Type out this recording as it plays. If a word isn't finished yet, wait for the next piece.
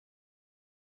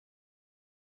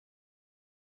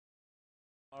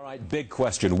All right, big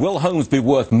question. Will homes be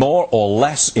worth more or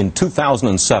less in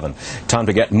 2007? Time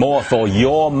to get more for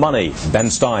your money. Ben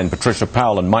Stein, Patricia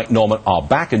Powell and Mike Norman are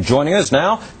back, and joining us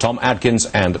now, Tom Adkins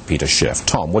and Peter Schiff.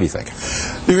 Tom, what do you think?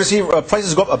 You're going to see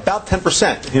prices go up about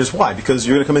 10%. Here's why. Because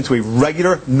you're going to come into a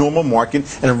regular, normal market,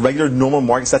 and in regular, normal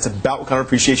markets, that's about what kind of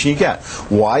appreciation you get.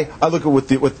 Why? I look at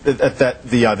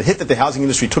the hit that the housing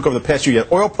industry took over the past year. You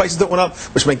had oil prices that went up,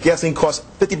 which made gasoline cost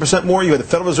 50% more. You had the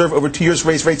Federal Reserve over 2 years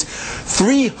raise rates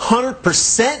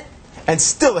 300%, and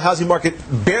still the housing market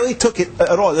barely took it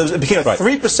at all. It became a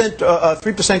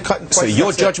 3% cut in prices. So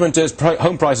your judgment is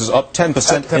home prices up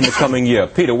 10% in the coming year.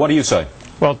 Peter, what do you say?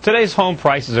 Well, today's home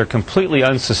prices are completely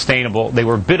unsustainable. They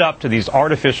were bid up to these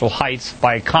artificial heights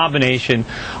by a combination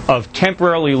of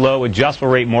temporarily low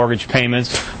adjustable rate mortgage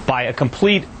payments, by a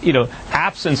complete,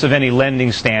 absence of any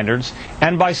lending standards,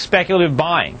 and by speculative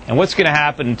buying. And what's going to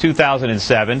happen in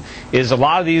 2007 is a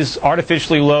lot of these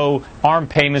artificially low ARM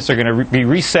payments are going to be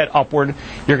reset upward.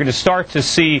 You're going to start to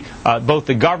see both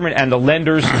the government and the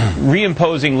lenders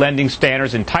reimposing lending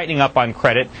standards and tightening up on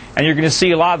credit. And you're going to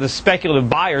see a lot of the speculative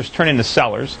buyers turn into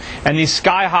sellers. And these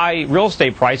sky-high real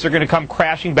estate prices are going to come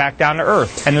crashing back down to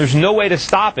earth. And there's no way to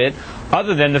stop it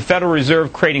other than the Federal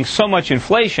Reserve creating so much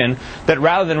inflation that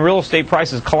rather than real estate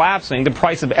prices collapsing, the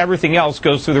price of everything else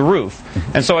goes through the roof.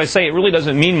 And so I say it really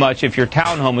doesn't mean much if your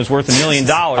townhome is worth $1 million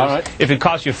if it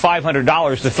costs you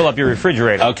 $500 to fill up your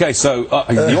refrigerator. Okay, so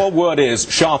your word is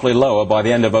sharply lower by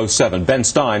the end of 07. Ben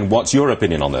Stein, what's your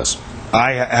opinion on this?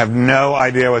 I have no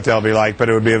idea what they'll be like, but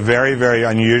it would be a very, very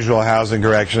unusual housing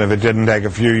correction if it didn't take a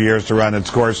few years to run its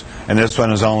course, and this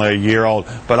one is only a year old.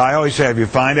 But I always say if you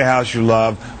find a house you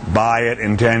love, buy it.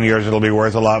 In 10 years it'll be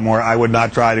worth a lot more. I would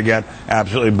not try to get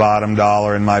absolutely bottom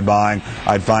dollar in my buying.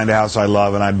 I'd find a house I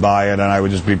love and I'd buy it, and I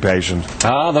would just be patient.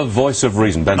 Ah, the voice of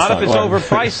reason, Ben Stein. Not if it's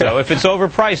overpriced, though. If it's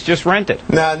overpriced, just rent it.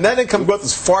 Now, net income growth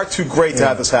is far too great to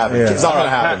have this happen. Yeah. It's not going to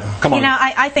happen. Come on.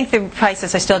 I think the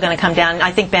prices are still going to come down.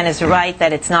 I think Ben is right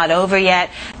that it's not over yet,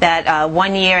 that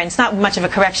 1 year, and it's not much of a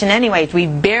correction anyway. We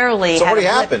barely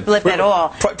had a blip at all.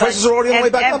 Prices are already on the way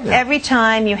back up now. Every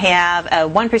time you have a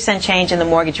 1% change in the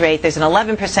mortgage rate, there's an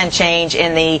 11% change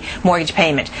in the mortgage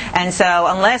payment. And so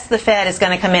unless the Fed is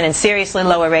going to come in and seriously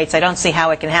lower rates, I don't see how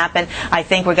it can happen. I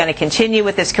think we're going to continue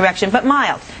with this correction, but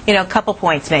mild. A couple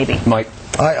points maybe. Mike.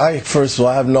 First of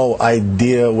all, I have no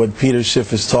idea what Peter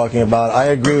Schiff is talking about. I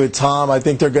agree with Tom. I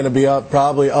think they're going to be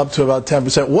probably up to about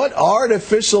 10%. What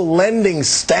artificial lending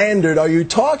standard are you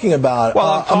talking about?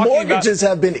 Well, mortgages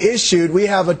have been issued. We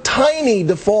have a tiny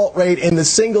default rate in the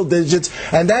single digits,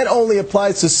 and that only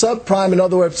applies to subprime. In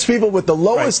other words, people with the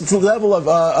lowest level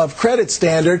of credit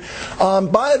standard.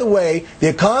 By the way, the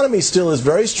economy still is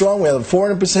very strong. We have a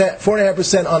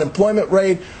 4.5% unemployment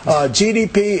rate.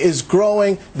 GDP is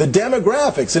growing. The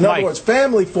demographics, in other words,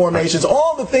 family formations,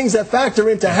 all the things that factor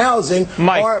into housing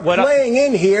are playing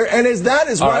in here, and that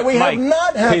is why we have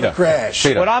not had a crash.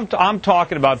 What I'm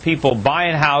talking about, people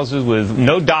buying houses with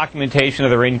no documentation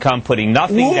of their income, putting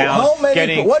nothing down,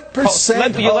 what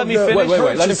percent? Let me finish.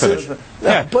 Wait, let me finish.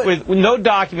 With no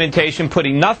documentation,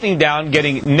 putting nothing down,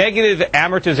 getting negative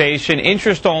amortization,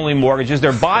 interest-only mortgages.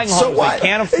 They're buying homes they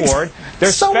can't afford.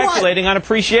 They're speculating on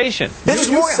appreciation.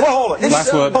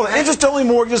 Interest-only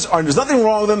mortgages there's nothing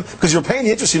wrong with them because you're paying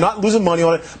the interest, you're not losing money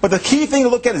on it. But the key thing to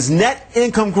look at is net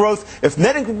income growth. If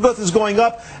net income growth is going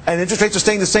up and interest rates are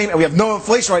staying the same, and we have no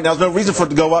inflation right now, there's no reason for it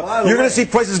to go up, you're going to see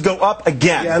prices go up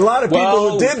again. Yeah, a lot of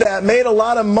people who did that made a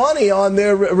lot of money on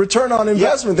their return on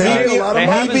investment. They made a lot of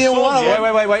money.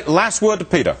 Wait. Last word to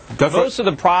Peter. Most of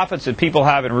the profits that people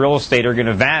have in real estate are going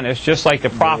to vanish, just like the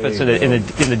profits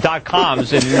in the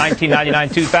dot-coms in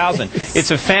 1999-2000.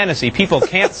 It's a fantasy. People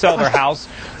can't sell their house.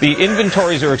 The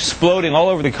inventories are exploding all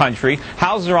over the country.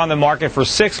 Houses are on the market for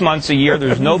 6 months a year.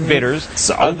 There's no bidders.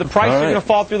 The prices are going to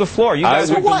fall through the floor. You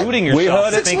guys are deluding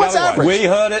yourselves. We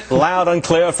heard it loud and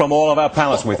clear from all of our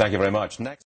panelists. We thank you very much.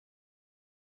 Next.